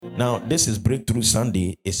Now, this is Breakthrough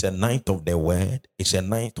Sunday. It's a night of the word. It's a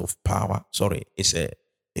night of power. Sorry, it's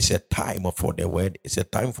a time for the word. It's a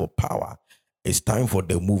time for power. It's time for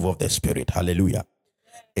the move of the Spirit. Hallelujah.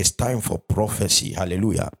 It's time for prophecy.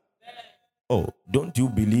 Hallelujah. Oh, don't you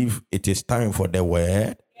believe it is time for the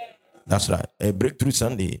word? That's right. A Breakthrough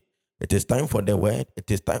Sunday. It is time for the word. It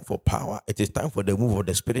is time for power. It is time for the move of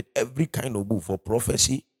the Spirit. Every kind of move, for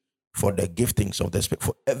prophecy, for the giftings of the Spirit,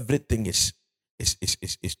 for everything is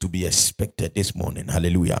to be expected this morning.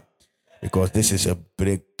 Hallelujah. Because this is a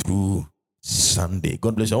Breakthrough Sunday.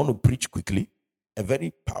 God bless you. I want to preach quickly a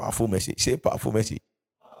very powerful message. Say powerful message.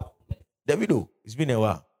 Davido, it's been a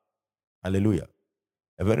while. Hallelujah.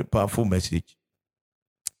 A very powerful message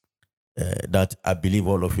that I believe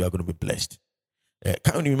all of you are going to be blessed.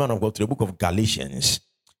 Can you, man of God, to the book of Galatians?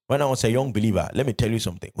 When I was a young believer, let me tell you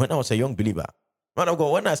something. When I was a young believer, man of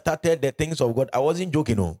God, when I started the things of God, I wasn't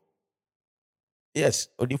joking. No. Yes,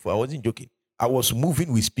 Odifo, I wasn't joking. I was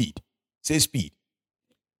moving with speed. Say speed.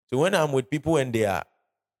 So when I'm with people and they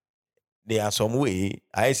are some way,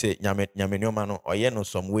 I say nyame nyoma or no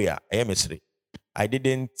some way. I am I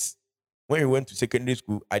didn't. When we went to secondary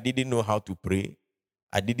school, I didn't know how to pray.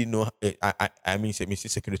 I didn't know. I mean,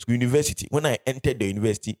 secondary school, university. When I entered the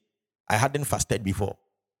university, I hadn't fasted before.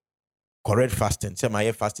 Correct fasting. Say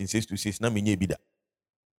my fasting 6 to 6.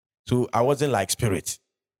 So I wasn't like Spirit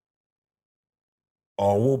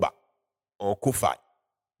or Woba or Kofi.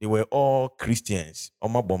 They were all Christians.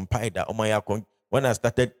 When I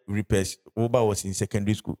started repairs, Woba was in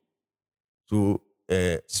secondary school. So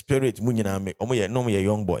Spirit,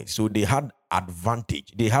 young boys. So they had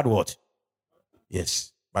advantage. They had what?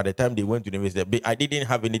 Yes. By the time they went to the university, I didn't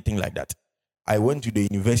have anything like that. I went to the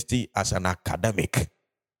university as an academic.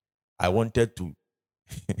 I wanted to.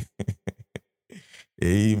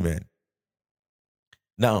 Amen.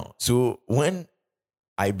 Now, so when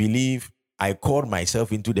I believe I called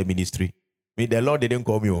myself into the ministry, the Lord didn't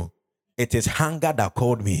call me. It is hunger that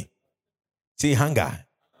called me. See, hunger.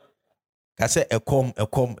 I said, a come.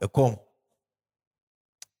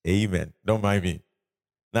 Amen. Don't mind me.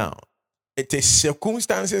 Now, it is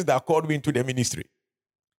circumstances that called me into the ministry.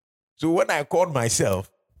 So when I called myself,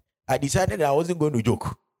 I decided that I wasn't going to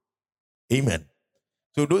joke. Amen.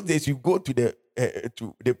 So those days you go to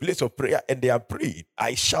the place of prayer and they are praying.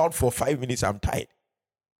 I shout for 5 minutes. I'm tired.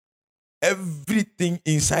 Everything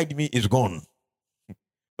inside me is gone.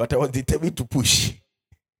 But I was determined to push.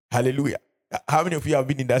 Hallelujah. How many of you have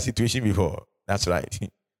been in that situation before? That's right.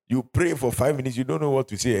 You pray for 5 minutes, you don't know what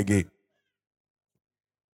to say again.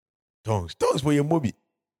 Tongues for your movie.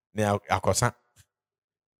 Now,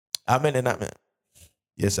 amen and amen.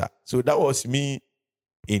 Yes, sir. So that was me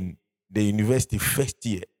in the university first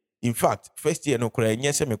year. In fact, first year no cry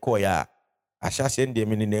nyese me call ya. Asha send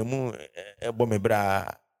them in nemu bra.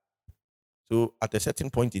 So at a certain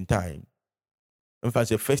point in time, in fact,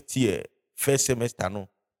 the first year, first semester no,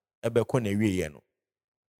 no.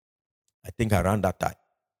 I think around that time,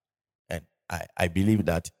 and I believe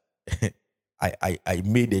that I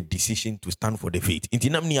made a decision to stand for the faith. It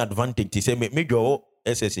didn't have any advantage. He said, "Major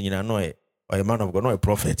SS in or a man of God, not a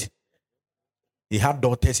prophet." He had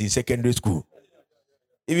daughters in secondary school.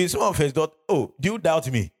 Even some of his daughters, do you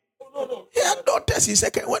doubt me? No. He had daughters in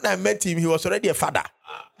second. When I met him, he was already a father.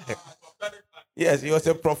 Yes, he was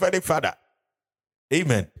a prophetic father.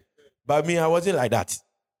 Amen. But me, I wasn't like that.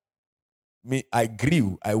 Me, I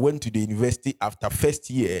grew. I went to the university after first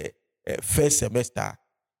year, first semester.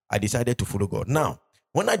 I decided to follow God. Now,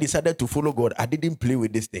 when I decided to follow God, I didn't play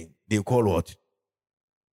with this thing. They call what?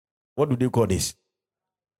 What do they call this?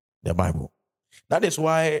 The Bible. That is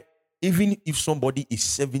why even if somebody is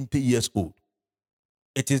 70 years old,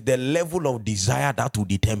 it is the level of desire that will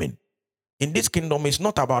determine. In this kingdom, it's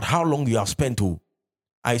not about how long you have spent.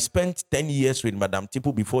 I spent 10 years with Madame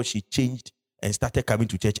Tipo before she changed and started coming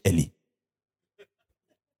to church early.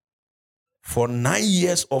 For 9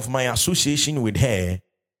 years of my association with her,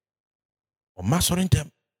 on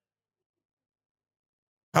Masorintem.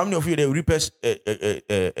 How many of you the Reapers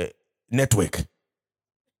network?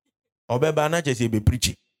 Obeba just be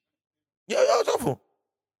preaching. Yeah, awful.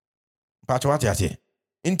 But what you say?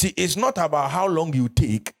 It's not about how long you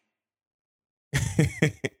take.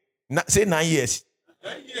 Say 9 years.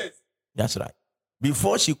 9 years. That's right.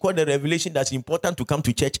 Before she called the revelation that's important to come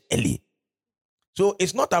to church early. So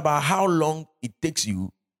it's not about how long it takes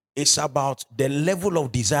you. It's about the level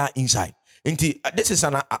of desire inside. This is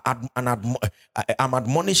I'm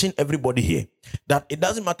admonishing everybody here that it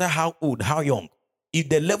doesn't matter how old, how young. If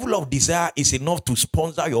the level of desire is enough to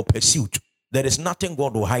sponsor your pursuit, there is nothing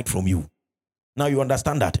God will hide from you. Now you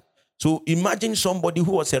understand that. So imagine somebody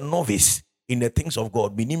who was a novice in the things of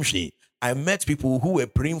God. I met people who were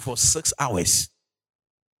praying for 6 hours,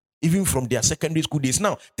 even from their secondary school days.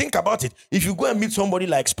 Now, think about it. If you go and meet somebody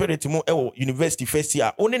like Spirit University first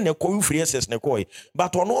year, only neko free SS neko,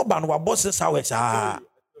 but on oban wa boss 6 hours.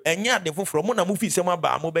 Enya defo from na mufi sema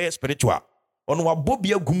ba mo be spiritual. On wa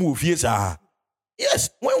bobia gumu ofie sa.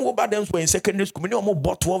 Yes, when we them were in secondary school, many almost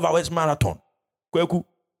bought 12 hours marathon. Kweku.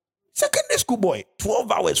 Secondary school boy,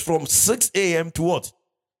 12 hours from 6 a.m. to what?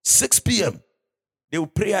 6 p.m. They will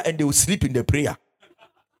pray and they will sleep in the prayer.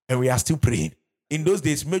 And we are still praying. In those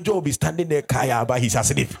days, Major will be standing there, kaya, but he's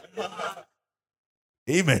asleep.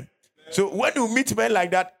 Amen. So when you meet men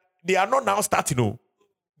like that, they are not now starting. No,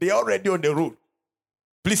 they are already on the road.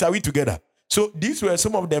 Please, are we together? So these were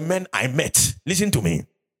some of the men I met. Listen to me.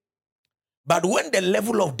 But when the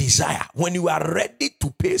level of desire, when you are ready to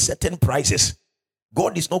pay certain prices,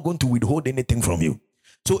 God is not going to withhold anything from you.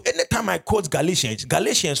 So anytime I quote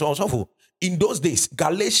Galatians also, in those days,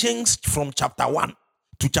 Galatians from chapter 1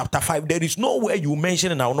 to chapter 5, there is nowhere you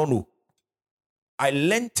mention and I will not know. I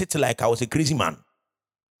learned it like I was a crazy man.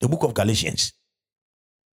 The book of Galatians.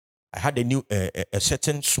 I had a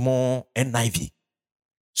certain small NIV.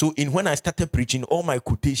 So when I started preaching, all my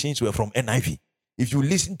quotations were from NIV. If you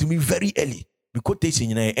listen to me very early, the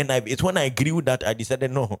quotation in NIV, it's when I grew that I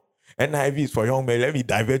decided, no, NIV is for young men. Let me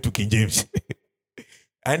divert to King James.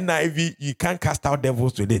 NIV, you can't cast out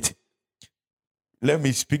devils with it. Let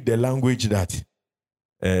me speak the language that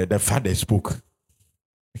the Father spoke.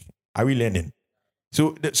 Are we learning?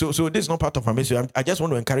 So this is not part of my message. I just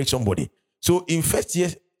want to encourage somebody. So in first year,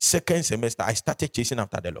 second semester, I started chasing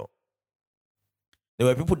after the Lord. There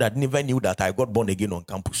were people that never knew that I got born again on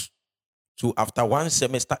campus. So after one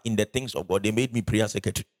semester in the things of God, they made me prayer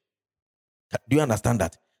secretary. Do you understand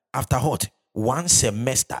that? After what? One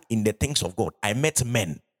semester in the things of God, I met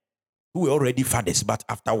men who were already fathers. But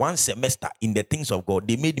after one semester in the things of God,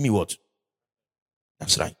 they made me what?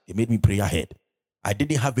 That's right. They made me prayer head. I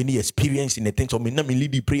didn't have any experience in the things of me. Not me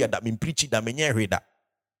lead the prayer that me preaching that me hear that.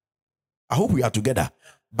 I hope we are together.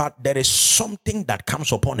 But there is something that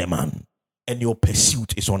comes upon a man, and your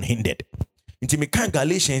pursuit is unhindered. Into me can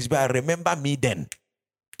Galatians, but I remember me then.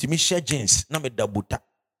 To me share jeans, na me dabuta,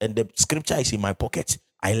 and the scripture is in my pocket.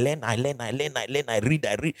 I learn, I read.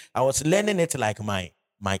 I was learning it like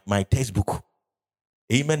my textbook.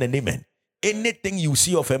 Amen and amen. Anything you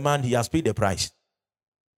see of a man, he has paid the price.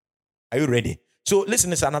 Are you ready? So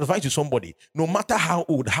listen, it's an advice to somebody. No matter how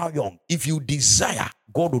old, how young, if you desire,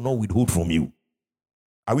 God will not withhold from you.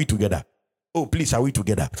 Are we together? Oh, please, are we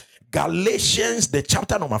together? Galatians, the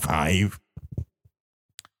chapter number 5.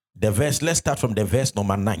 Let's start from the verse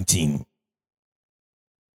number 19.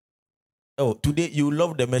 Oh, today you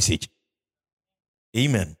love the message.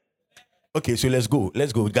 Amen. Okay, so let's go.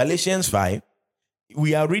 Galatians 5.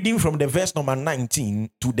 We are reading from the verse number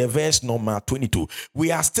 19 to the verse number 22.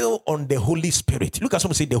 We are still on the Holy Spirit. Look at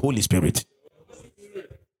someone say the Holy Spirit.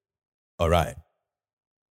 All right.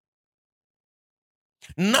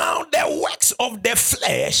 Now the works of the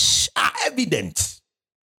flesh are evident,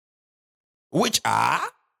 which are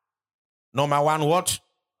number 1, what?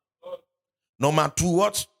 Number 2,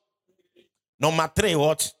 what? Number 3,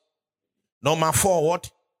 what? Number 4,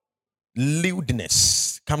 what?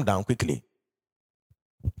 Lewdness. Come down quickly.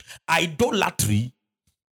 Idolatry,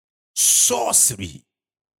 sorcery,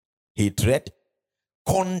 hatred,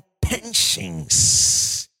 contentions.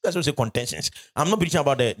 That's what I say, contentions. I'm not preaching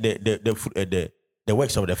about the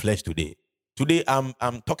works of the flesh today. Today I'm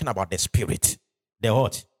talking about the spirit. The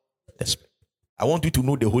what? The spirit. I want you to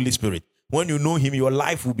know the Holy Spirit. When you know him, your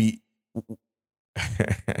life will be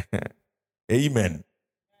amen.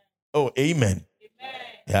 Oh, amen.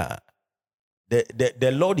 Yeah.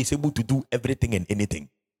 The Lord is able to do everything and anything.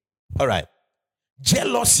 All right.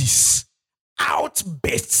 Jealousies,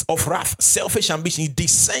 outbursts of wrath, selfish ambitions,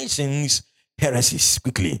 dissensions, heresies.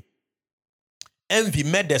 Quickly. Envy,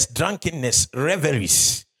 murders, drunkenness,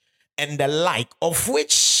 revelries, and the like, of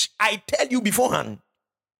which I tell you beforehand.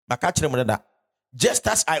 Just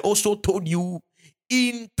as I also told you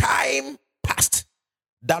in time past,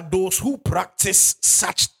 that those who practice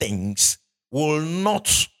such things will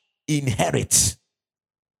not inherit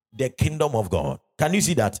the kingdom of God. Can you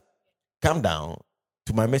see that? Come down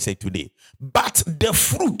to my message today. But the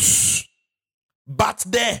fruits,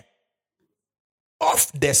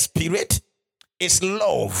 of the Spirit is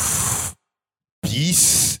love,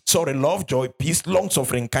 joy, peace, long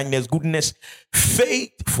suffering, kindness, goodness,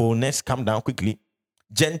 faithfulness. Come down quickly.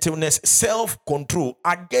 Gentleness, self-control.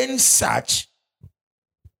 Against such,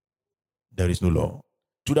 there is no law.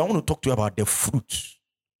 Today I want to talk to you about the fruit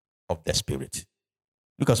of the Spirit.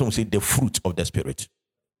 Look at someone say the fruit of the Spirit.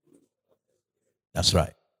 That's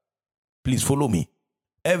right. Please follow me.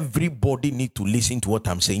 Everybody need to listen to what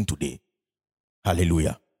I'm saying today.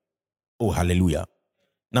 Hallelujah. Oh, hallelujah.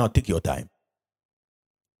 Now take your time.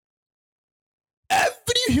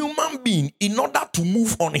 Every human being, in order to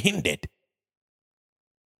move unhindered,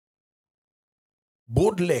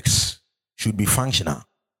 both legs should be functional.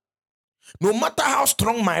 No matter how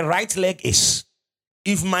strong my right leg is,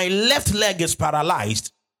 if my left leg is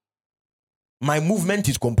paralyzed, my movement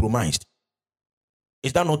is compromised.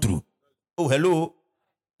 Is that not true? Oh, hello.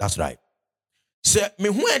 That's right. Say me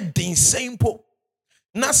when din simple.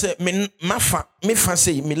 Na say me fa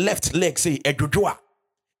say me left leg say edwodwoa.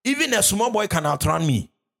 Even a small boy can outrun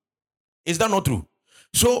me. Is that not true?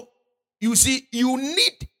 So you see, you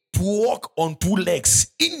need to walk on two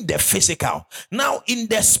legs in the physical. Now in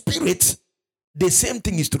the spirit, the same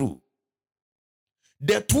thing is true.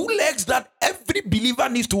 The two legs that every believer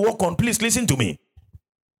needs to walk on. Please listen to me.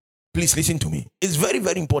 Please listen to me. It's very,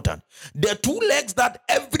 very important. The two legs that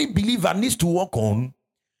every believer needs to walk on.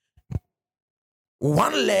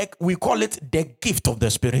 One leg, we call it the gift of the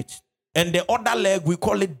Spirit. And the other leg, we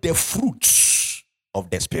call it the fruits of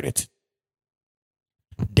the Spirit.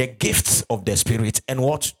 The gifts of the Spirit and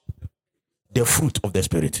what? The fruit of the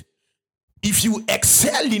Spirit. If you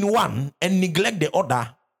excel in one and neglect the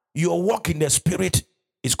other, your walk in the Spirit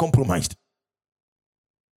is compromised.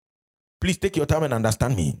 Please take your time and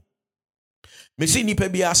understand me. Mesi nipa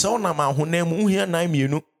bia sa ona ma honam uhia nan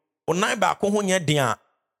mienu onai ba ko ho nye den.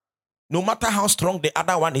 No matter how strong the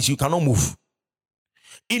other one is, you cannot move.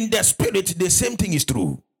 In the spirit, the same thing is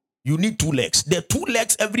true. You need two legs. The two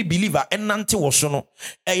legs every believer enante wosono.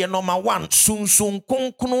 Number one, sun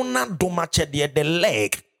konkno na domache the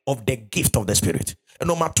leg of the gift of the Spirit. And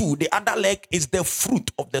number two, the other leg is the fruit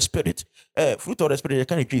of the Spirit. Fruit of the Spirit,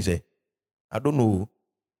 can you tree say? I don't know.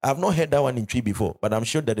 I've not heard that one in tree before, but I'm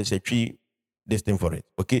sure there is a tree destined for it.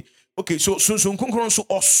 Okay. So sun konkno so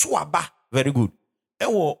oswaba. Very good.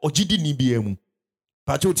 Ewo ojidi ni biemu.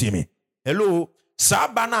 Pacho timi. Hello.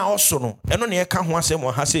 Sabana also no. Eno ne eka ho asem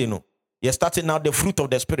o ha say no. You're starting now. The fruit of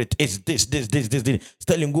the Spirit is this.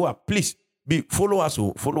 Telling go up. Please follow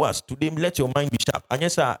us. Today let your mind be sharp. And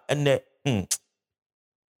yes,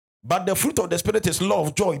 but the fruit of the Spirit is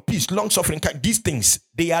love, joy, peace, long suffering. These things,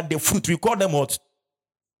 they are the fruit. We call them what?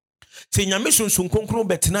 Say nyame sunsun konkron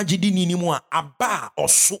betina jidi ni mu a aba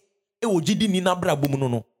oso e wo jidi ni na bra bomu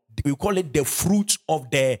no. We call it the fruit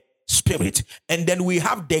of the Spirit. And then we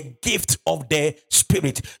have the gift of the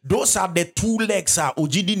Spirit. Those are the two legs.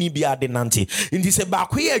 Ojidi ni bia de nanti. In this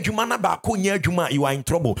you are in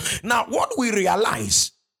trouble. Now, what we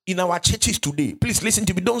realize in our churches today, please listen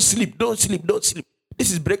to me. Don't sleep.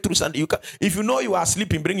 This is Breakthrough Sunday. If you know you are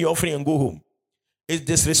sleeping, bring your offering and go home. It's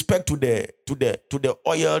disrespect to the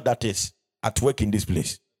oil that is at work in this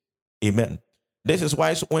place. Amen. This is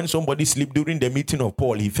why when somebody slept during the meeting of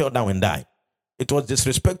Paul, he fell down and died. It was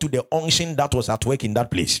disrespect to the unction that was at work in that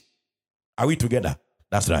place. Are we together?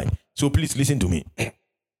 That's right. So please listen to me.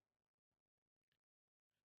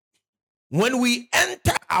 When we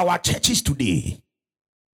enter our churches today,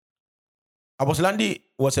 Aboslandi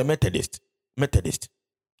was a Methodist.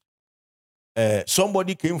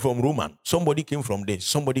 Somebody came from Roman. Somebody came from this.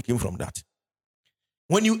 Somebody came from that.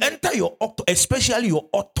 When you enter especially your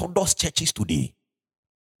Orthodox churches today,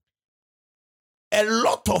 a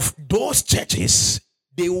lot of those churches,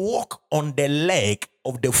 they walk on the leg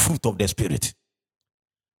of the fruit of the Spirit.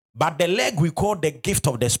 But the leg we call the gift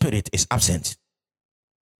of the Spirit is absent.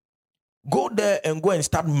 Go there and go and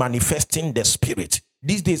start manifesting the Spirit.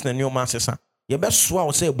 These days, the new master,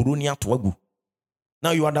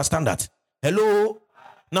 now you understand that. Hello?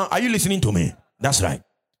 Now, are you listening to me? That's right.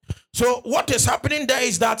 So what is happening there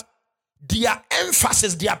is that their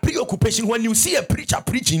emphasis, their preoccupation, when you see a preacher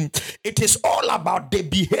preaching, it is all about the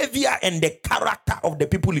behavior and the character of the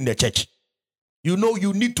people in the church. You know,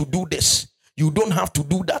 you need to do this. You don't have to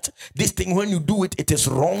do that. This thing, when you do it, it is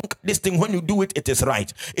wrong. This thing, when you do it, it is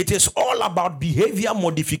right. It is all about behavior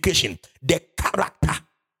modification, the character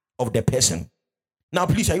of the person. Now,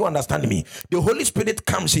 please, are you understanding me? The Holy Spirit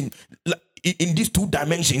comes in these two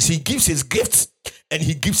dimensions. He gives his gifts and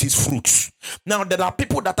he gives his fruits. Now, there are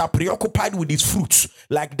people that are preoccupied with his fruits,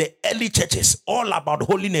 like the early churches, all about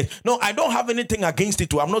holiness. No, I don't have anything against it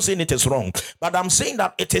too. I'm not saying it is wrong, but I'm saying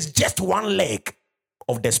that it is just one leg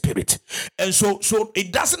of the Spirit. And so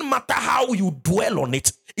it doesn't matter how you dwell on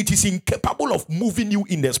it. It is incapable of moving you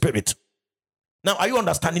in the Spirit. Now, are you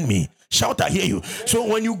understanding me? Shout, I hear you. So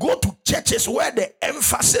when you go to churches where the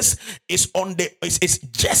emphasis is on is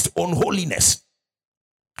just on holiness,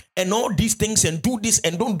 and all these things, and do this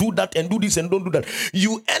and don't do that, and do this and don't do that.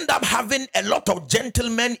 You end up having a lot of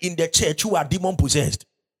gentlemen in the church who are demon possessed.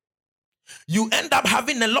 You end up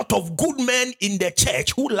having a lot of good men in the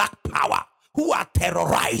church who lack power, who are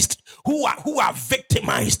terrorized, who are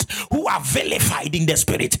victimized, who are vilified in the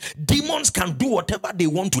spirit. Demons can do whatever they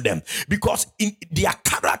want to them because their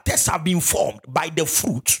characters have been formed by the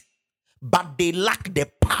fruit, but they lack the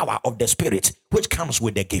power of the spirit which comes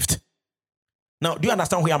with the gift. Now, do you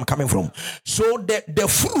understand where I'm coming from? So the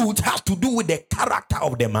fruit has to do with the character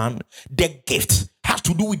of the man. The gift has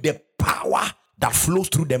to do with the power that flows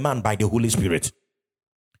through the man by the Holy Spirit.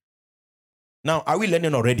 Now, are we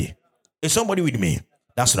learning already? Is somebody with me?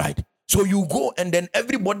 That's right. So you go and then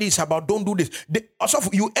everybody is about don't do this. Also,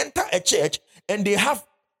 you enter a church and they have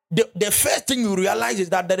the first thing you realize is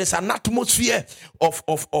that there is an atmosphere of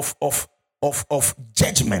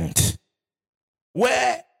judgment,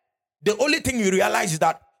 where the only thing you realize is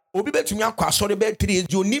that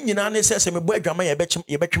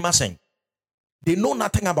they know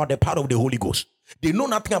nothing about the power of the Holy Ghost. They know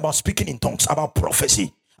nothing about speaking in tongues, about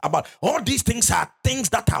prophecy, about all these things are things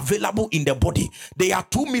that are available in the body. They are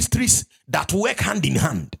two mysteries that work hand in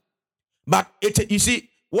hand. But you see,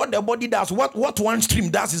 what the body does, what one stream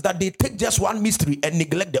does is that they take just one mystery and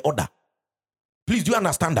neglect the other. Please, do you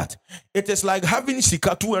understand that? It is like having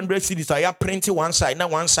Sika 200 cities. I have printed one side, now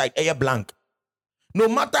one side, air blank. No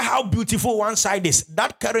matter how beautiful one side is,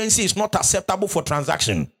 that currency is not acceptable for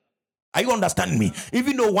transaction. Are you understanding me?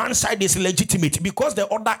 Even though one side is legitimate, because the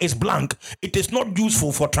other is blank, it is not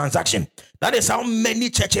useful for transaction. That is how many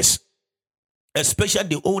churches, especially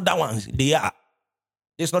the older ones, they are.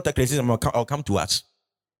 It's not a criticism. I'll come to us.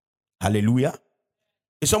 Hallelujah.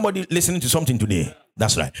 Is somebody listening to something today?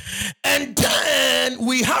 That's right. And then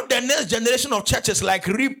we have the next generation of churches like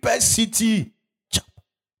Reaper City.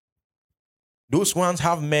 Those ones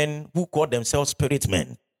have men who call themselves spirit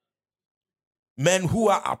men. Men who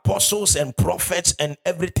are apostles and prophets and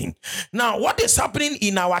everything. Now, what is happening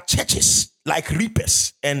in our churches, like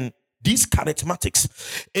Reapers and these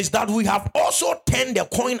charismatics, is that we have also turned the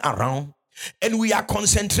coin around and we are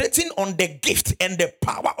concentrating on the gift and the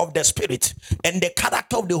power of the Spirit, and the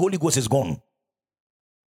character of the Holy Ghost is gone.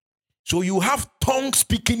 So you have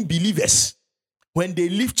tongue-speaking believers. When they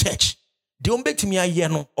leave church, they don't bet me a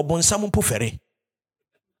yeno or bonsamu pufere.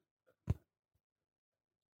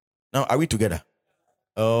 Now, are we together?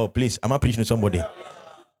 Oh, please, am I preaching to somebody?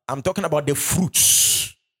 I'm talking about the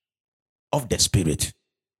fruits of the Spirit.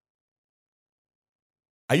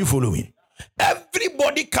 Are you following?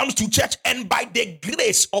 Everybody comes to church, and by the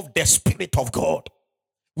grace of the Spirit of God,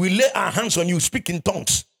 we lay our hands on you, speak in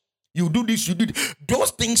tongues. You do this, you do this. Those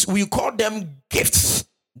things, we call them gifts.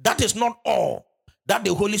 That is not all that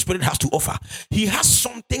the Holy Spirit has to offer. He has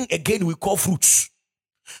something again we call fruits.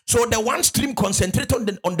 So the one stream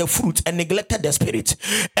concentrated on the fruit and neglected the spirit.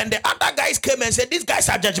 And the other guys came and said, these guys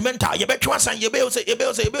are judgmental.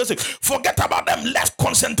 Forget about them. Let's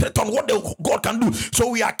concentrate on what God can do.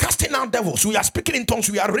 So we are casting out devils. We are speaking in tongues.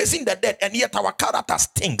 We are raising the dead. And yet our character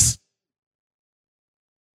stinks.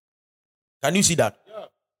 Can you see that? Yeah.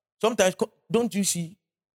 Sometimes, don't you see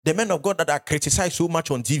the men of God that are criticized so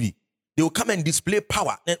much on TV? They will come and display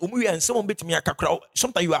power. And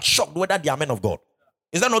sometimes you are shocked whether they are men of God.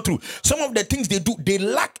 Is that not true? Some of the things they do, they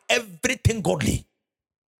lack everything godly.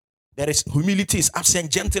 There is humility is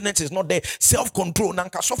absent, gentleness is not there, self-control.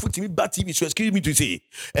 So excuse me to say.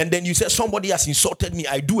 And then you say somebody has insulted me.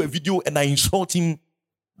 I do a video and I insult him.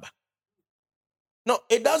 No,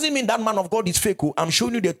 it doesn't mean that man of God is fake. I'm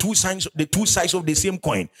showing you the two sides of the same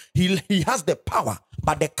coin. He has the power,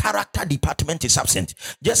 but the character department is absent.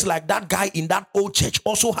 Just like that guy in that old church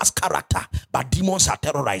also has character, but demons are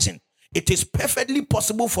terrorizing. It is perfectly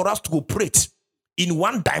possible for us to operate in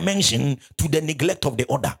one dimension to the neglect of the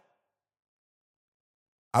other.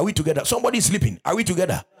 Are we together? Somebody is sleeping. Are we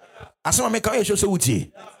together?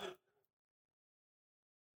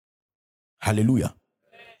 Hallelujah.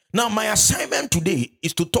 Now, my assignment today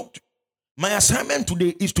is to talk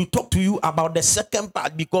to you about the second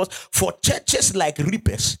part, because for churches like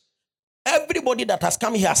Reapers, everybody that has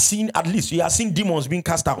come here has seen, at least you have seen demons being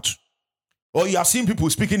cast out. Or you have seen people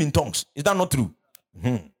speaking in tongues. Is that not true?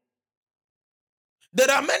 Mm-hmm.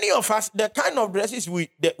 There are many of us, the kind of dresses we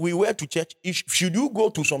wear to church, should you go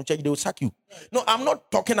to some church, they will sack you. No, I'm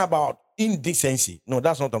not talking about indecency. No,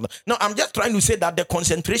 that's not. No, I'm just trying to say that the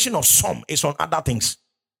concentration of some is on other things.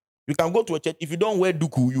 You can go to a church, if you don't wear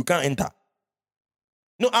duku, you can't enter.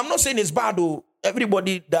 No, I'm not saying it's bad, though.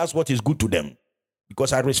 Everybody does what is good to them.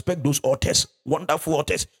 Because I respect those authors, wonderful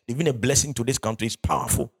authors. They've been a blessing to this country. It's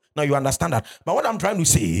powerful. Now you understand that. But what I'm trying to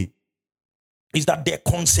say is that the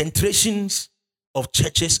concentrations of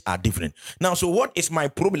churches are different. Now, so what is my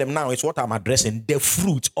problem now is what I'm addressing, the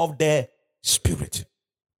fruit of the Spirit.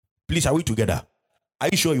 Please, are we together? Are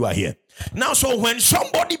you sure you are here? Now, so when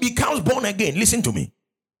somebody becomes born again, listen to me.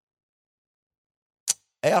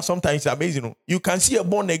 Sometimes it's amazing. You can see a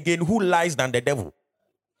born again who lies than the devil.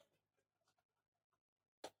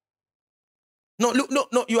 No,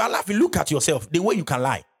 look, you are laughing. Look at yourself, the way you can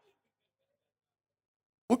lie.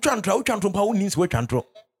 You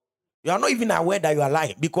are not even aware that you are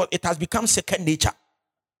lying because it has become second nature.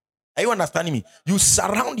 Are you understanding me? You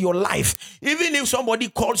surround your life. Even if somebody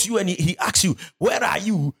calls you and he asks you, where are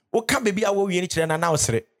you? You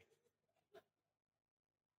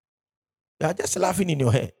are just laughing in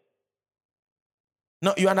your head.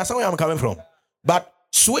 No, you understand where I'm coming from? But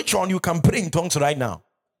switch on, you can pray in tongues right now.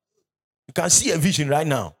 You can see a vision right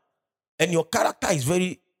now. And your character is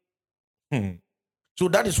very... So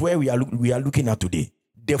that is where we are looking at today.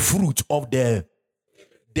 The fruit of the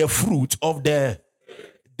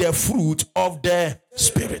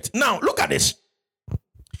Spirit. Now, look at this.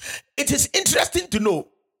 It is interesting to know.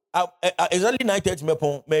 Exactly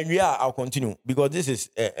 9:30, I'll continue because this is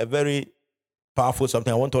a very powerful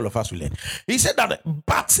something I want all of us to learn. He said that,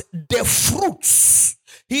 but the fruits.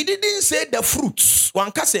 He didn't say the fruits.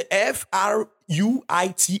 One can say fruits,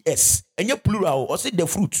 and you plural or say the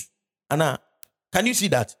fruits. Anna, can you see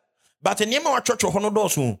that? But in Yema church of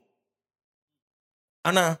Honodosu,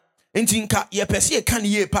 Anna, in Tinka, ye perceive can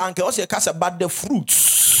ye pank or say cast about the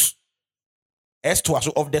fruits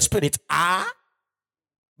of the Spirit are,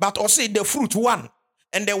 but also the fruit one,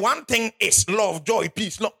 and the one thing is love, joy,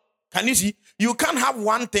 peace. Love. Can you see? You can't have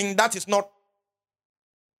one thing that is not.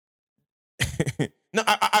 Now,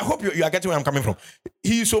 I hope you are getting where I'm coming from.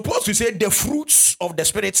 He's supposed to say the fruits of the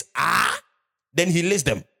Spirit are, then he lists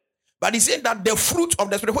them. But he said that the fruit of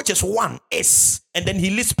the Spirit, which is one, is, and then he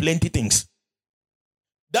lists plenty things.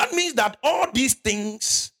 That means that all these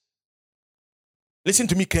things, listen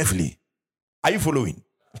to me carefully. Are you following?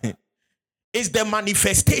 Is the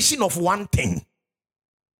manifestation of one thing.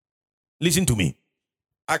 Listen to me.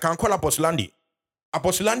 I can call Apostle Andy.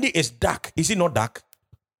 Apostle Andy is dark. Is he not dark?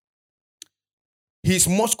 He's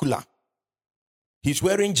muscular. He's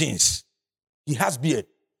wearing jeans. He has beard.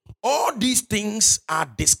 All these things are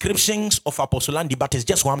descriptions of Apostle Andy, but it's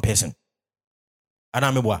just one person. And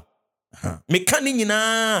I'm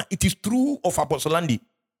it is true of Apostle Andy,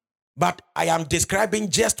 but I am describing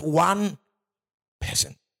just one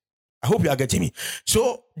person. I hope you are getting me.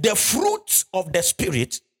 So the fruit of the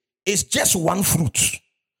Spirit is just one fruit,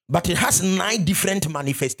 but it has 9 different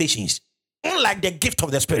manifestations. Unlike the gift of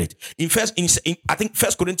the Spirit, I think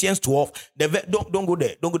 1 Corinthians 12. Don't go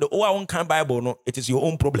there. Don't go there. Oh, I won't come Bible. No, it is your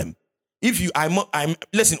own problem. If you, I'm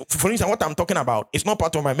listen. For instance, what I'm talking about is not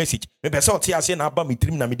part of my message. So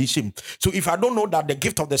if I don't know that the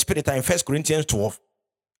gift of the Spirit are in 1 Corinthians 12,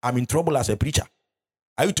 I'm in trouble as a preacher.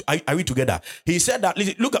 Are we together? He said that.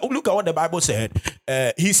 Listen, look at what the Bible said.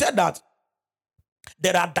 He said that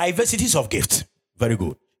there are diversities of gifts. Very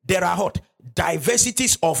good. There are what?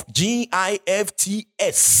 Diversities of gifts.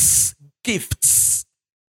 Gifts.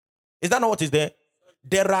 Is that not what is there?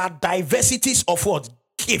 There are diversities of what?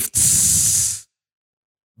 Gifts.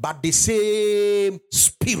 But the same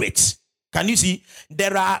Spirit. Can you see?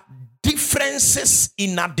 There are differences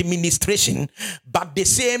in administration, but the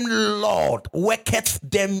same Lord worketh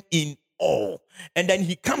them in all. And then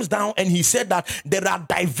he comes down and he said that there are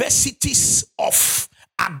diversities of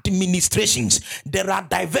administrations. There are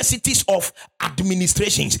diversities of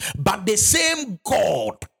administrations, but the same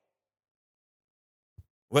God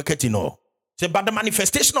worketh in all. So, but the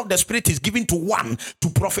manifestation of the Spirit is given to one to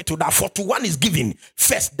profit to that. For to one is given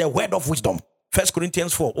first the word of wisdom. 1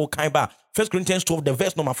 Corinthians 4, oh Kaiba. 1 Corinthians 12, the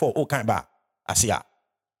verse number 4, oh Kaiba. Asia.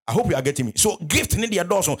 I hope you are getting me. So, gift in the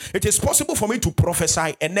adoption. It is possible for me to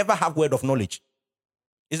prophesy and never have word of knowledge.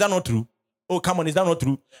 Is that not true? Oh, come on, is that not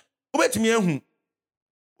true? Wait me.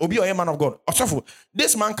 Obi or a man of God.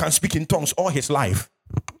 This man can speak in tongues all his life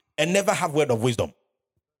and never have word of wisdom.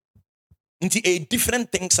 Into a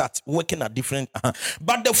different things at working at different.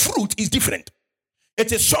 But the fruit is different.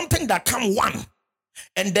 It is something that come one,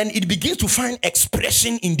 and then it begins to find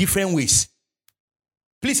expression in different ways.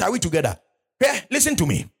 Please, are we together? Yeah, listen to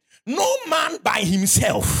me. No man by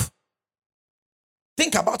himself.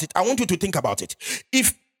 Think about it. I want you to think about it.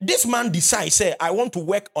 If this man decides, say, I want to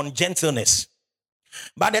work on gentleness.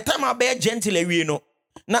 By the time I bear gentle,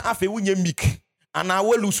 now I feel meek and I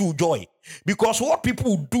will lose joy. Because what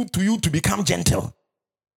people do to you to become gentle.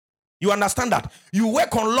 You understand that? You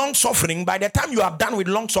work on long suffering. By the time you are done with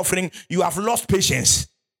long suffering, you have lost patience.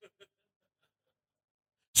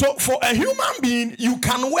 So for a human being, you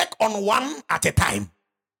can work on one at a time.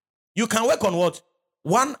 You can work on what?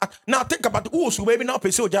 One. Now think about so maybe now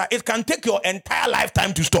it can take your entire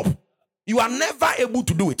lifetime to stop. You are never able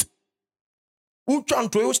to do it. Who trying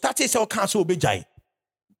to start yourself cancel obejai?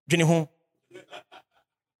 Jenny home.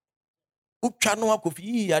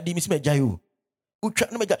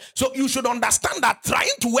 So you should understand that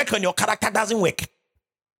trying to work on your character doesn't work.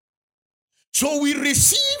 So we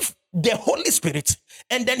receive the Holy Spirit,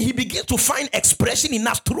 and then he begins to find expression in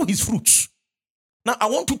us through his fruits. Now, I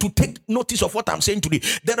want you to take notice of what I'm saying today.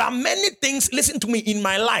 There are many things, listen to me, in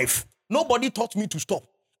my life. Nobody taught me to stop.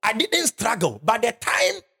 I didn't struggle. By the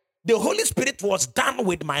time the Holy Spirit was done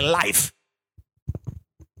with my life,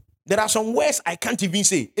 there are some words I can't even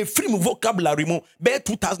say. A free vocabulary, bear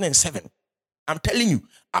 2007. I'm telling you,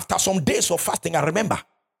 after some days of fasting, I remember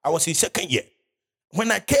I was in second year.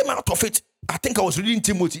 When I came out of it, I think I was reading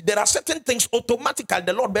Timothy. There are certain things automatically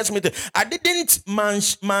the Lord blessed me. I didn't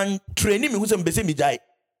man training me who's in Besemijai.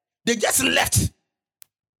 They just left.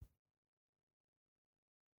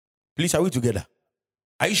 Please, are we together?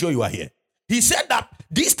 Are you sure you are here? He said that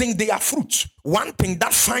these things, they are fruits. One thing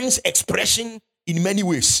that finds expression in many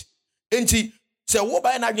ways. And see, so what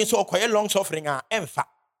by an so quite long suffering empha.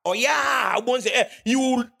 Oh yeah, I won't say you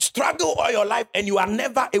will struggle all your life and you are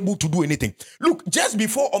never able to do anything. Look, just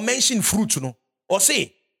before I mention fruits, or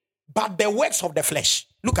say, but the works of the flesh.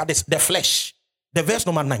 Look at this, the flesh. The verse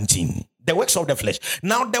number 19. The works of the flesh.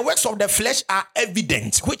 Now, the works of the flesh are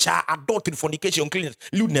evident, which are adultery, fornication, uncleanness,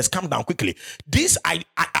 lewdness. Calm down quickly. This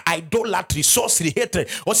idolatry, sorcery, hatred.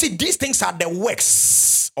 Or see, these things are the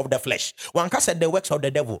works of the flesh. One can say the works of the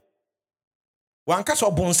devil. One can say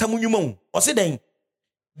bonsamunyumo. Or say then.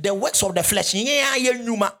 The works of the flesh.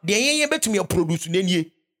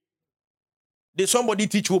 Did somebody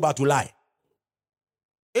teach you about to lie?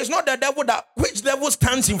 It's not the devil that, which devil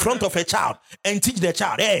stands in front of a child and teach the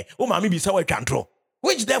child, hey, oh, mommy, be so control.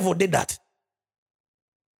 Which devil did that?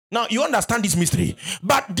 Now, you understand this mystery.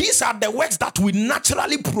 But these are the works that we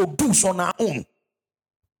naturally produce on our own.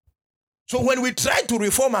 So when we try to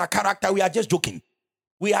reform our character, we are just joking.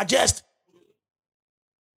 We are just...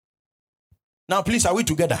 Now, please, are we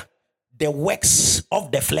together? The works of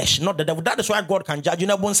the flesh, not the devil. That is why God can judge. You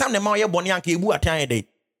know, bonsam ne ma ye boni anke ebu atan day.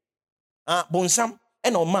 Bonsam e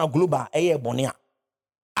no ma global e ye boni a.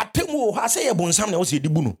 Atemu ha say ye bonsam ne o se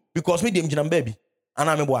dibu no because me dem jinam baby.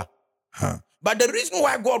 Ana me boa. But the reason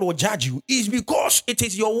why God will judge you is because it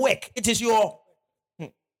is your work. It is your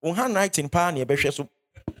handwriting pa na be so.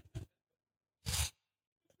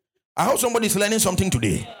 I hope somebody is learning something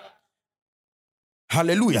today.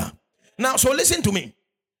 Hallelujah. Now, so listen to me.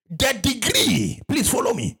 The degree, please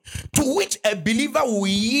follow me, to which a believer will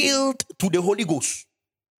yield to the Holy Ghost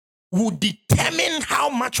will determine how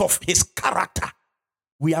much of his character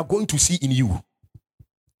we are going to see in you.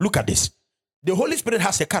 Look at this. The Holy Spirit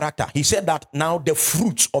has a character. He said that now the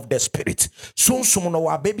fruits of the Spirit. So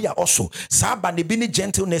our baby are also sabandibini,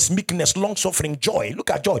 gentleness, meekness, long suffering, joy.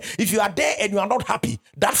 Look at joy. If you are there and you are not happy,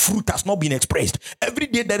 that fruit has not been expressed. Every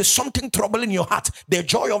day there is something troubling your heart. The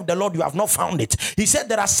joy of the Lord, you have not found it. He said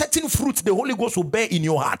there are certain fruits the Holy Ghost will bear in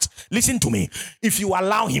your heart. Listen to me. If you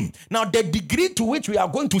allow him. Now the degree to which we are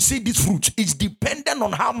going to see this fruit is dependent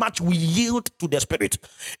on how much we yield to the Spirit.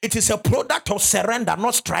 It is a product of surrender,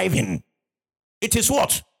 not striving. It is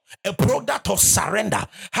what? A product of surrender.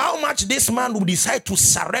 How much this man will decide to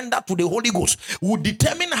surrender to the Holy Ghost will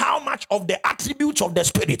determine how much of the attributes of the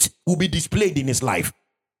Spirit will be displayed in his life.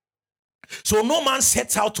 So no man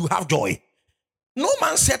sets out to have joy. No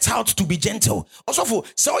man sets out to be gentle. Also for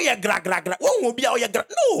so no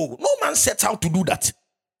man sets out to do that.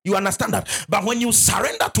 You understand that? But when you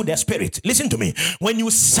surrender to the Spirit, listen to me. When you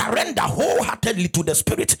surrender wholeheartedly to the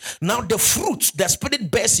Spirit, now the fruits the Spirit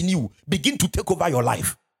bears in you begin to take over your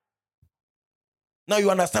life. Now you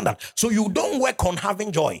understand that? So you don't work on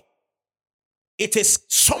having joy. It is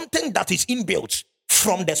something that is inbuilt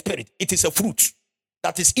from the Spirit. It is a fruit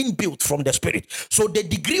that is inbuilt from the Spirit. So the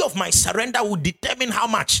degree of my surrender will determine how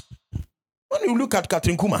much. When you look at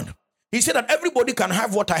Catherine Kuhlman, he said that everybody can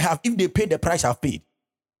have what I have if they pay the price I've paid.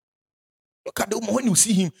 Look at the woman when you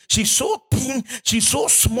see him. She's so thin. She's so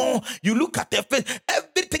small. You look at her face.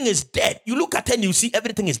 Everything is dead. You look at her and you see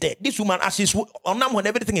everything is dead. This woman, as she's on them when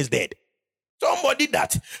everything is dead. Somebody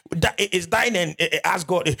that is dying and ask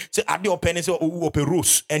God, say, "Are you open a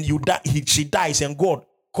rose?" And you die. She dies, and God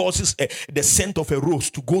causes the scent of a rose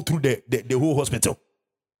to go through the whole hospital.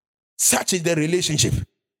 Such is the relationship.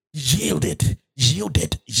 Yielded.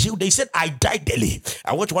 He said, I die daily.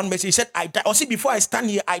 I watched one message. He said, I die. Or see, before I stand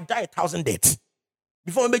here, I die 1,000 deaths.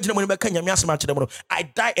 Before I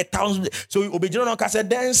die 1,000. So Obejino said,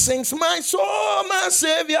 then sings my soul, my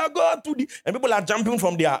Savior, God to thee. And people are jumping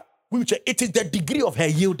from their wheelchair. It is the degree of her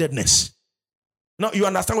yieldedness. Now you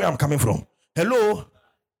understand where I'm coming from. Hello.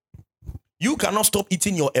 You cannot stop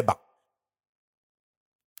eating your eba.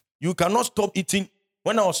 You cannot stop eating.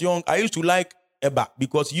 When I was young, I used to like eba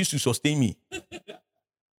because it used to sustain me.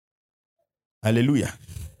 Hallelujah.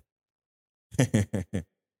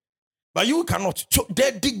 But you cannot. So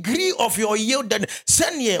the degree of your yielded,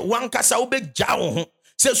 send ye one kasa ube jao.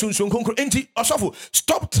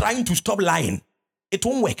 Stop trying to stop lying. It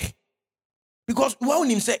won't work. Because when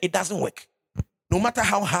him say it doesn't work. No matter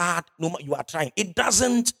how hard you are trying, it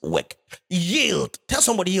doesn't work. Yield. Tell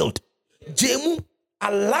somebody yield. Jemu,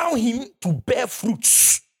 allow him to bear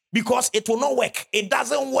fruits because it will not work. It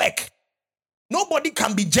doesn't work. Nobody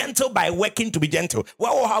can be gentle by working to be gentle.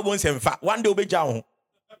 What will happen in fact? One day will be down.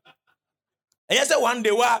 And you say one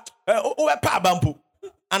day what? Oh,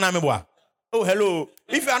 hello.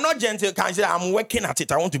 If you are not gentle, can you say I'm working at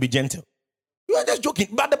it? I want to be gentle. You are just joking.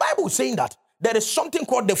 But the Bible is saying that there is something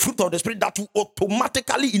called the fruit of the Spirit that will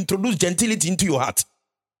automatically introduce gentility into your heart.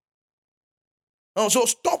 So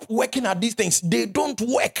stop working at these things. They don't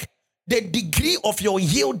work. The degree of your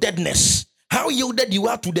yieldedness, how yielded you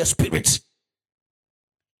are to the Spirit,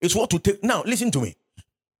 is what to take. Now, listen to me.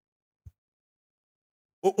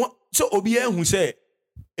 So, Obie who say,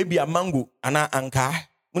 Ebi a mango, ana anka,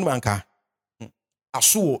 munbanka,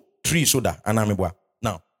 asuo tree soda, anamebwa.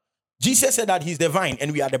 Now, Jesus said that he's the vine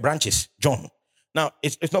and we are the branches. John. Now,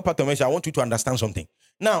 it's not part of message. I want you to understand something.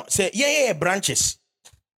 Now, say, yeah, branches.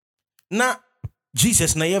 Now,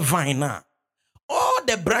 Jesus, na vine now. All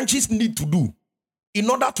the branches need to do in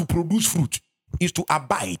order to produce fruit is to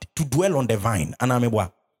abide, to dwell on the vine.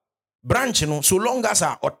 Anamebwa. Branch, so long as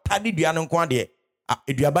a otadi duanon kwade,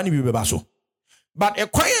 eduabani bibebaso. But a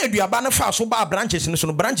quiet eduabana fa so ba branches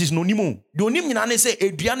no branches no nimu. The onim nyina say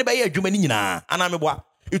eduane be ye adwuma ni nyina. Anamebwa.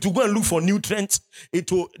 It will go and look for nutrients.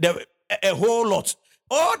 It will a whole lot.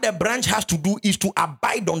 All the branch has to do is to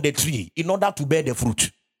abide on the tree in order to bear the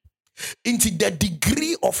fruit. Into the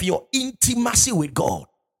degree of your intimacy with God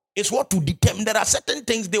is what to determine. There are certain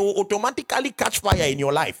things they will automatically catch fire in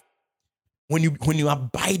your life when you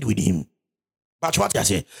abide with Him. That's what I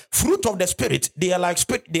say. Fruit of the Spirit, they are like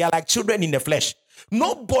children in the flesh.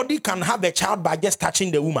 Nobody can have a child by just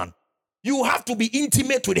touching the woman. You have to be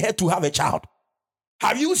intimate with her to have a child.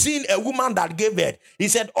 Have you seen a woman that gave birth? He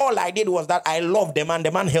said, all I did was that I loved the man.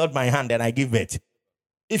 The man held my hand and I gave birth.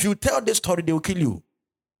 If you tell this story, they will kill you.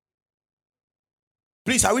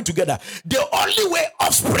 Please, are we together? The only way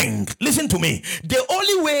offspring, listen to me. The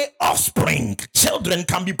only way offspring, children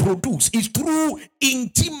can be produced is through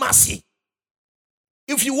intimacy.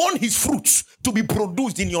 If you want his fruits to be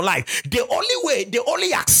produced in your life, the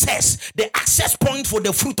only access point for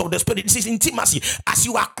the fruit of the Spirit is intimacy. As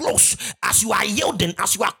you are close, as you are yielding,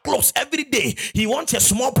 as you are close every day, he wants a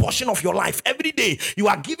small portion of your life. Every day, you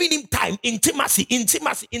are giving him time, intimacy.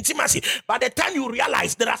 By the time you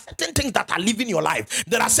realize there are certain things that are leaving your life,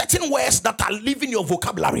 there are certain words that are leaving your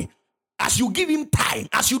vocabulary. As you give him time,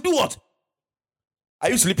 as you do what? Are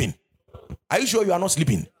you sleeping? Are you sure you are not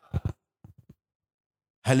sleeping?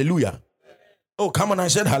 Hallelujah. Oh, come on, I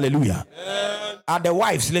said hallelujah. Are the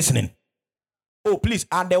wives listening? Oh, please,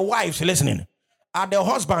 are the wives listening? Are the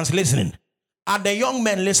husbands listening? Are the young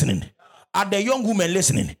men listening? Are the young women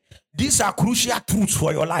listening? These are crucial truths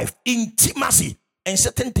for your life. Intimacy and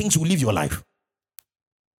certain things will leave your life.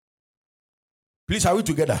 Please, are we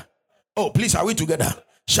together? Oh, please, are we together?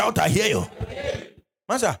 Shout, I hear you.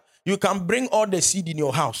 Master, you can bring all the seed in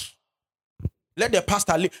your house. Let the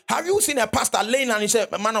pastor lay. Have you seen a pastor laying and he said,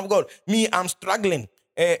 man of God, me, I'm struggling.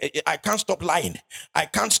 I can't stop lying. I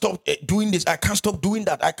can't stop doing this. I can't stop doing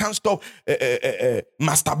that. I can't stop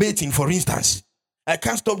masturbating, for instance. I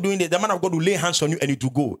can't stop doing this. The man of God will lay hands on you and it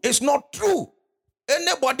will go. It's not true.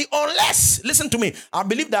 Anybody, unless, listen to me, I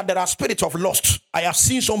believe that there are spirits of lust. I have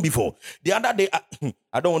seen some before. The other day,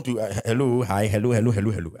 I don't want to, hello, hi, hello. I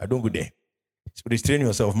don't go there. So restrain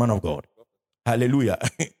yourself, man of God. Hallelujah.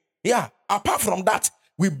 Yeah, apart from that,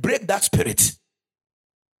 we break that spirit.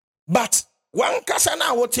 But one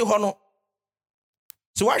kasana what you hono.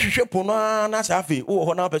 So why should you puna na safi? Oh,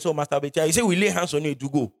 honor person masturbate. He say we lay hands on you to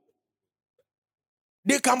go.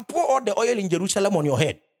 They can pour all the oil in Jerusalem on your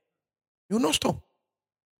head. You not stop.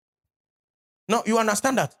 Now you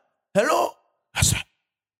understand that? Hello? That's right.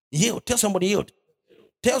 Yield. Tell somebody yield.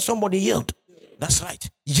 Tell somebody yield. That's right.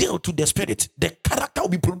 Yield to the spirit. The character will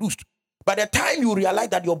be produced. By the time you realize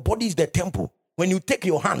that your body is the temple, when you take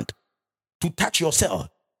your hand to touch yourself,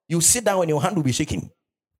 you sit down and your hand will be shaking.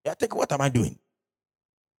 Yeah, what am I doing?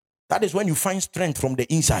 That is when you find strength from the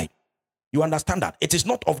inside. You understand that? It is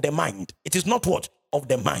not of the mind. It is not what? Of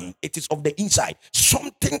the mind. It is of the inside.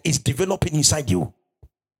 Something is developing inside you.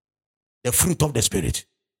 The fruit of the Spirit.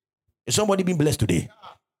 Is somebody being blessed today?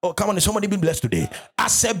 Oh, come on. Is somebody being blessed today?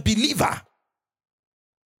 As a believer,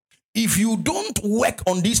 if you don't work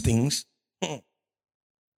on these things,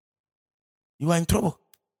 you are in trouble.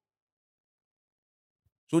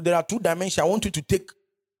 So there are two dimensions. I want you to take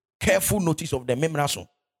careful notice of the memorandum.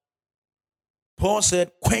 Paul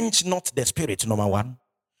said, quench not the Spirit, number one.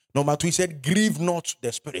 Number two, he said, grieve not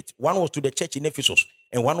the Spirit. One was to the church in Ephesus,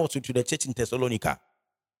 and one was to the church in Thessalonica.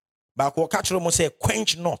 But Wakachromo said,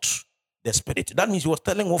 quench not the Spirit. That means he was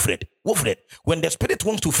telling Wilfred, when the Spirit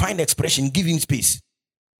wants to find expression, give him space.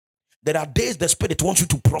 There are days the Spirit wants you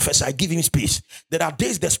to prophesy, give him space. There are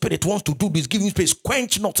days the Spirit wants to do this, give him space.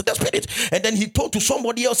 Quench not the Spirit. And then he told to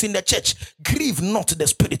somebody else in the church, grieve not the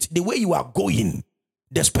Spirit. The way you are going,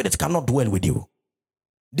 the Spirit cannot dwell with you.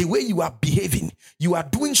 The way you are behaving, you are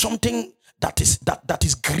doing something that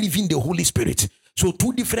is grieving the Holy Spirit. So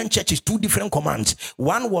two different churches, two different commands.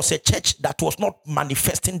 One was a church that was not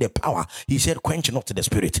manifesting the power. He said, quench not the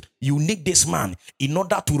Spirit. You need this man in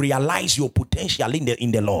order to realize your potential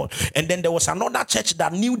in the Lord. And then there was another church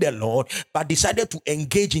that knew the Lord, but decided to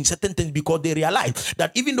engage in certain things because they realized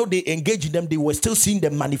that even though they engaged in them, they were still seeing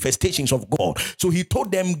the manifestations of God. So he told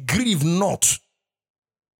them, grieve not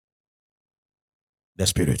the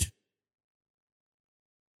Spirit.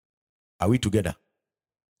 Are we together?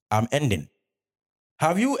 I'm ending.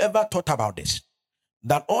 Have you ever thought about this?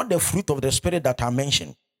 That all the fruit of the Spirit that I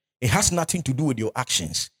mentioned, it has nothing to do with your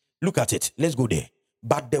actions. Look at it. Let's go there.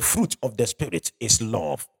 But the fruit of the Spirit is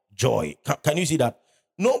love, joy. Can you see that?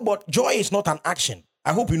 No, but joy is not an action.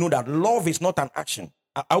 I hope you know that. Love is not an action.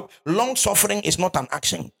 Long suffering is not an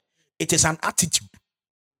action. It is an attitude.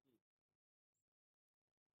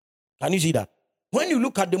 Can you see that? When you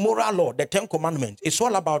look at the moral law, the 10 commandments, it's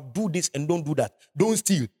all about do this and don't do that. Don't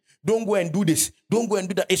steal. Don't go and do this. Don't go and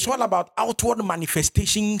do that. It's all about outward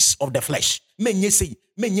manifestations of the flesh. Men say.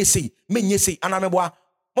 And I'm a what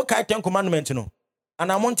 10 commandments, you know.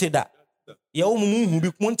 And I wanted that. Ya umu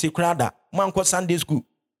be wanted crowd man ko Sunday school.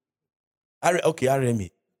 Okay, I read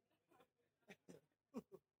me.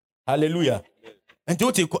 Hallelujah. And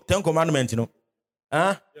you take 10 commandments, you know.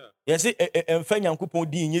 Huh? Yes, and fan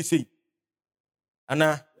yankupon di in say.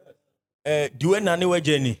 Ana duwe na ne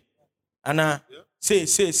wajeni. Ana say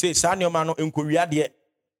sanya mano enko wiade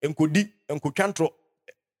enko di enko twantro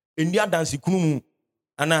endia dance kunumu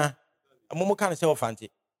ana momo kan say ofante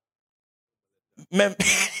mem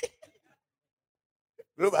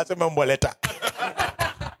lo ba say memboleta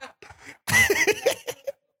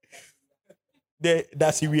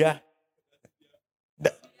that's where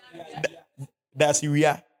that's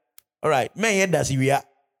where all right men here that's where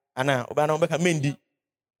ana oba na obeka mendi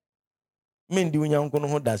unyanko no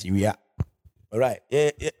ho that's where. All right.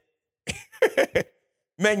 Yeah.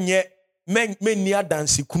 Men near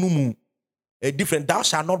dance kunumu a different. Thou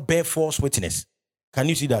shalt not bear false witness. Can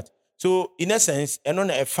you see that? So in essence, and on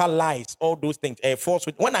a far lies, all those things. A false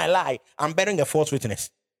witness. When I lie, I'm bearing a false witness.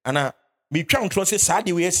 And me trying to say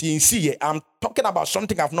sadly we see. I'm talking about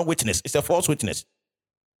something I've not witnessed. It's a false witness.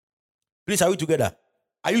 Please, are we together?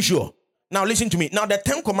 Are you sure? Now listen to me. Now the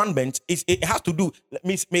 10 commandments it has to do.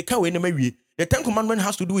 The 10 commandments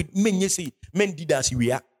has to do with men yesi, men did as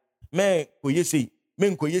we are. Men koyesi,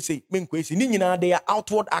 men koyesi. They are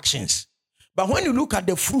outward actions. But when you look at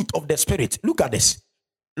the fruit of the Spirit, look at this.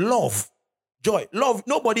 Love, joy, love.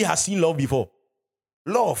 Nobody has seen love before.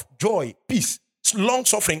 Love, joy, peace, long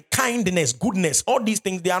suffering, kindness, goodness. All these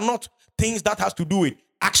things, they are not things that has to do with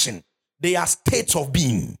action. They are states of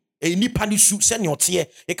being.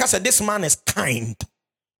 Because this man is kind.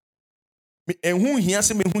 And who he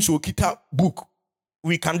has a book,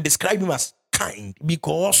 we can describe him as kind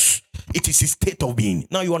because it is his state of being.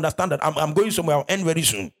 Now you understand that. I'm going somewhere. I'll end very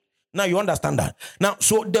soon. Now you understand that. Now,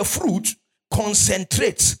 so the fruit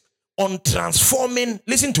concentrates on transforming.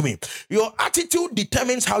 Listen to me. Your attitude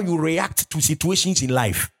determines how you react to situations in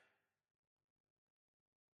life.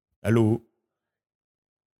 Hello.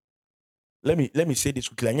 Let me say this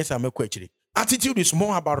quickly. Yes, I'm a question. Attitude is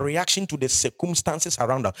more about reaction to the circumstances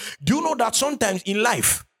around us. Do you know that sometimes in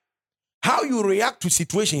life, how you react to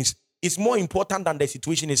situations is more important than the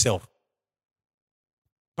situation itself?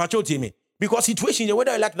 Because situations,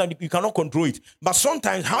 whether you like that, you cannot control it. But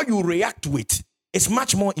sometimes how you react to it is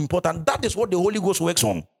much more important. That is what the Holy Ghost works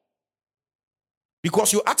on.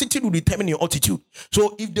 Because your attitude will determine your attitude.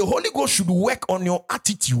 So if the Holy Ghost should work on your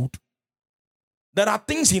attitude, there are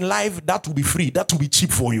things in life that will be free, that will be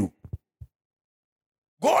cheap for you.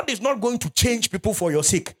 God is not going to change people for your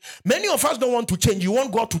sake. Many of us don't want to change. You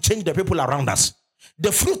want God to change the people around us.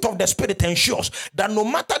 The fruit of the Spirit ensures that no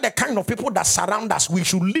matter the kind of people that surround us, we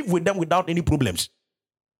should live with them without any problems.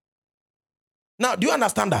 Now, do you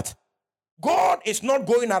understand that? God is not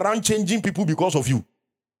going around changing people because of you.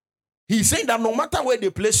 He's saying that no matter where they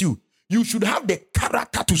place you, you should have the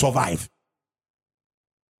character to survive.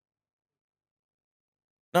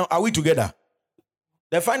 Now, are we together?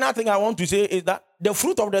 The final thing I want to say is that the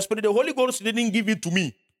fruit of the Spirit, the Holy Ghost didn't give it to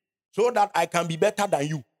me so that I can be better than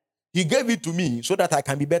you. He gave it to me so that I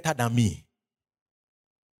can be better than me.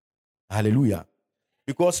 Hallelujah.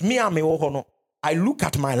 Because me, I look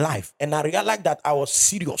at my life and I realize that I was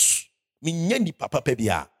serious.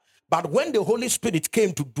 But when the Holy Spirit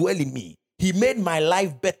came to dwell in me, he made my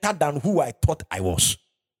life better than who I thought I was.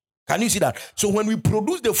 Can you see that? So when we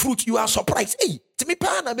produce the fruit, you are surprised. Hey,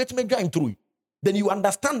 then you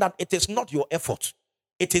understand that it is not your effort.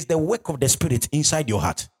 It is the work of the Spirit inside your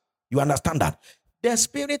heart. You understand that? The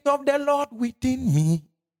Spirit of the Lord within me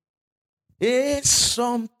is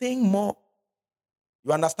something more.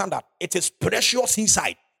 You understand that? It is precious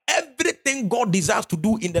inside. Everything God desires to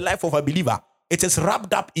do in the life of a believer, it is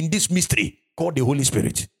wrapped up in this mystery called the Holy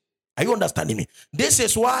Spirit. Are you understanding me? This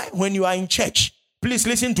is why when you are in church, please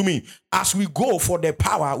listen to me. As we go for the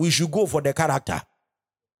power, we should go for the character.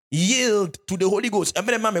 Yield to the Holy Ghost.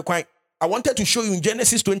 I wanted to show you in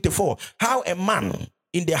Genesis 24 how a man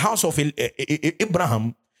in the house of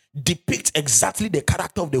Abraham depicts exactly the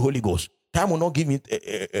character of the Holy Ghost. Time will not give me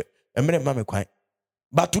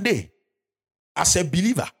but today, as a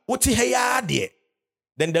believer,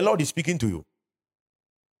 then the Lord is speaking to you.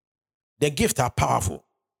 The gifts are powerful,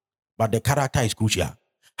 but the character is crucial.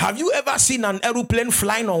 Have you ever seen an aeroplane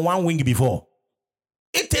flying on one wing before?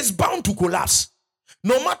 It is bound to collapse.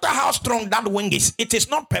 No matter how strong that wing is, it is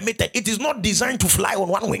not permitted. It is not designed to fly on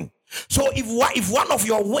one wing. So if one of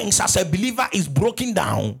your wings as a believer is broken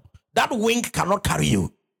down, that wing cannot carry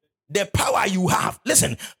you. The power you have,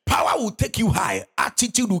 listen, power will take you high.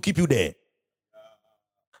 Attitude will keep you there.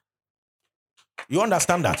 You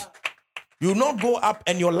understand that? You will not go up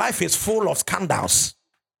and your life is full of scandals.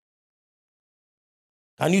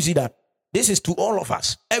 Can you see that? This is to all of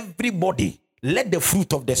us. Everybody, let the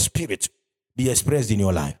fruit of the Spirit be expressed in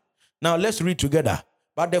your life. Now let's read together.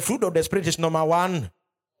 But the fruit of the Spirit is number 1,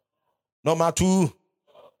 number 2,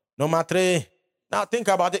 number 3. Now think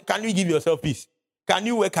about it. Can you give yourself peace? Can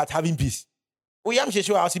you work at having peace? We am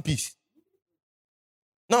sure I see peace.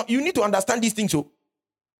 Now you need to understand these things.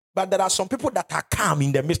 But there are some people that are calm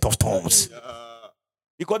in the midst of storms.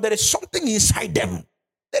 Because there is something inside them.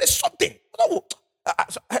 There is something.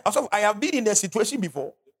 I have been in a situation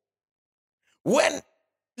before when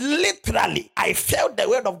literally I felt the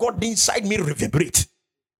word of God inside me reverberate.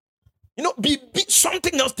 You know,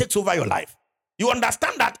 something else takes over your life. You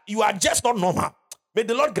understand that you are just not normal. May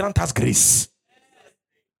the Lord grant us grace.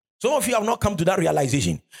 Some of you have not come to that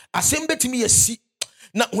realization. Assemble to me.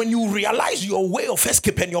 Now, when you realize your way of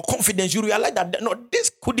escape and your confidence, you realize that no,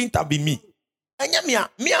 this couldn't have been me.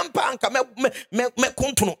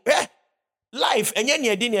 Life,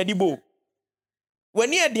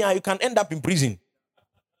 when you're there, you can end up in prison.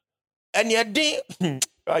 And you're there,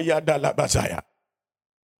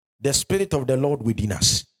 the Spirit of the Lord within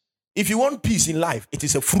us. If you want peace in life, it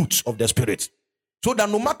is a fruit of the Spirit. So that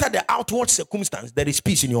no matter the outward circumstance, there is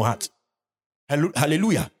peace in your heart.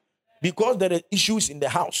 Hallelujah. Because there are issues in the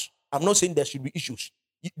house. I'm not saying there should be issues.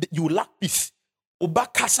 You lack peace. No,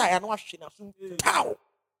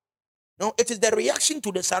 it is the reaction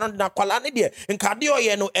to the surrounding.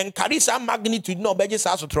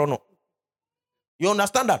 You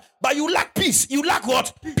understand that? But you lack peace. You lack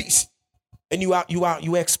what? Peace. And you are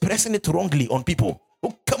expressing it wrongly on people.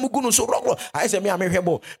 I said,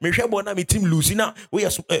 me team lose.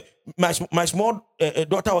 My small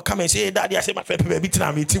daughter will come and say, Daddy, I say my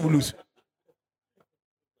team lose.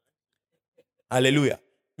 Hallelujah.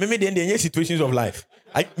 Maybe then there are situations of life.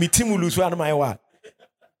 My team will lose one of my word.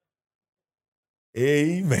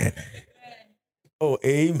 Amen. Oh,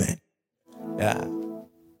 amen. Yeah.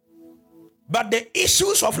 But the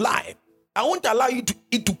issues of life, I won't allow it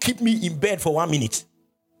to keep me in bed for 1 minute.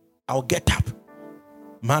 I'll get up.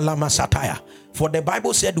 Malama Sataya. For the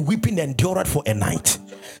Bible said, weeping endureth for a night,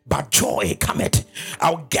 but joy cometh.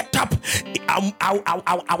 I'll get up.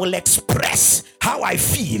 I will express how I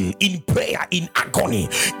feel in prayer, in agony,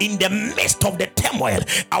 in the midst of the turmoil.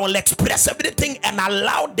 I will express everything and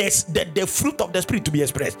allow the fruit of the Spirit to be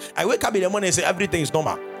expressed. I wake up in the morning and say, everything is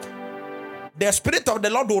normal. The Spirit of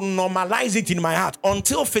the Lord will normalize it in my heart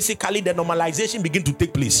until physically the normalization begin to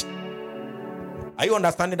take place. Are you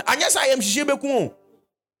understanding? And yes, I am Shishibeku.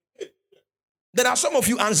 There are some of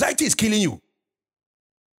you, anxiety is killing you.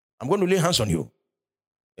 I'm going to lay hands on you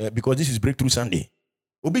because this is Breakthrough Sunday.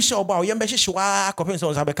 Can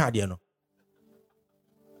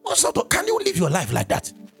you live your life like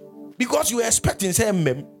that? Because you are expecting some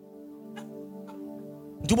mem.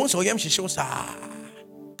 Can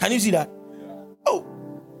you see that? Oh,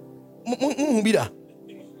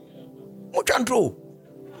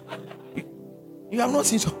 you have not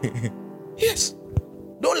seen something. Yes.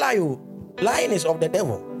 Don't lie. Lying is of the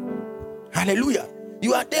devil. Hallelujah.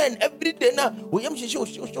 You are there and every day now.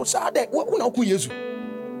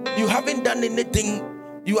 You haven't done anything.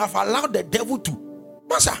 You have allowed the devil to.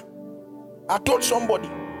 Master, I told somebody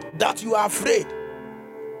that you are afraid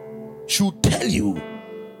should tell you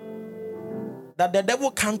that the devil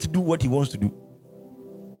can't do what he wants to do.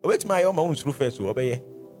 Wait, my own first.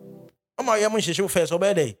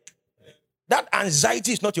 That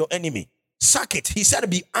anxiety is not your enemy. Sack it. He said,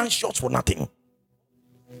 be anxious for nothing.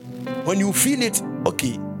 When you feel it,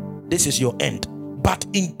 okay, this is your end. But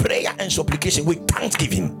in prayer and supplication with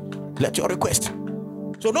thanksgiving, let your request.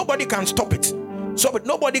 So nobody can stop it. So but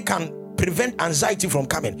nobody can prevent anxiety from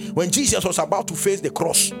coming. When Jesus was about to face the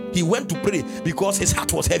cross, he went to pray because his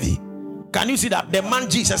heart was heavy. Can you see that? The man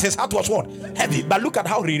Jesus, his heart was what? Heavy. But look at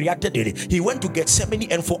how he reacted. He went to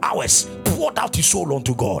Gethsemane and for hours poured out his soul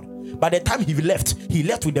unto God. By the time he left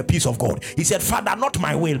with the peace of God. He said, Father, not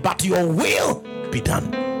my will, but your will be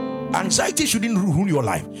done. Anxiety shouldn't rule your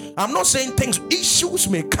life. I'm not saying issues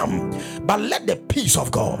may come, but let the peace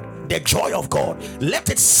of God, the joy of God, let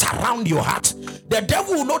it surround your heart. The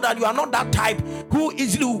devil will know that you are not that type who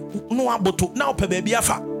easily know about to now.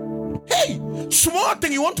 Hey, small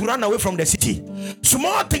thing you want to run away from the city,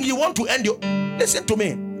 small thing you want to end your. Listen to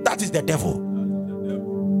me, that is the devil.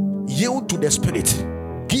 Yield to the Spirit.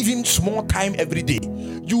 Give him small time every day.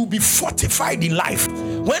 You will be fortified in life.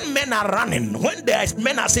 When men are running, when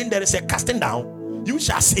men are saying there is a casting down, you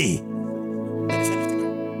shall say,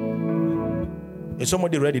 is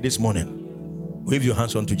somebody ready this morning? Wave your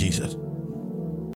hands unto Jesus.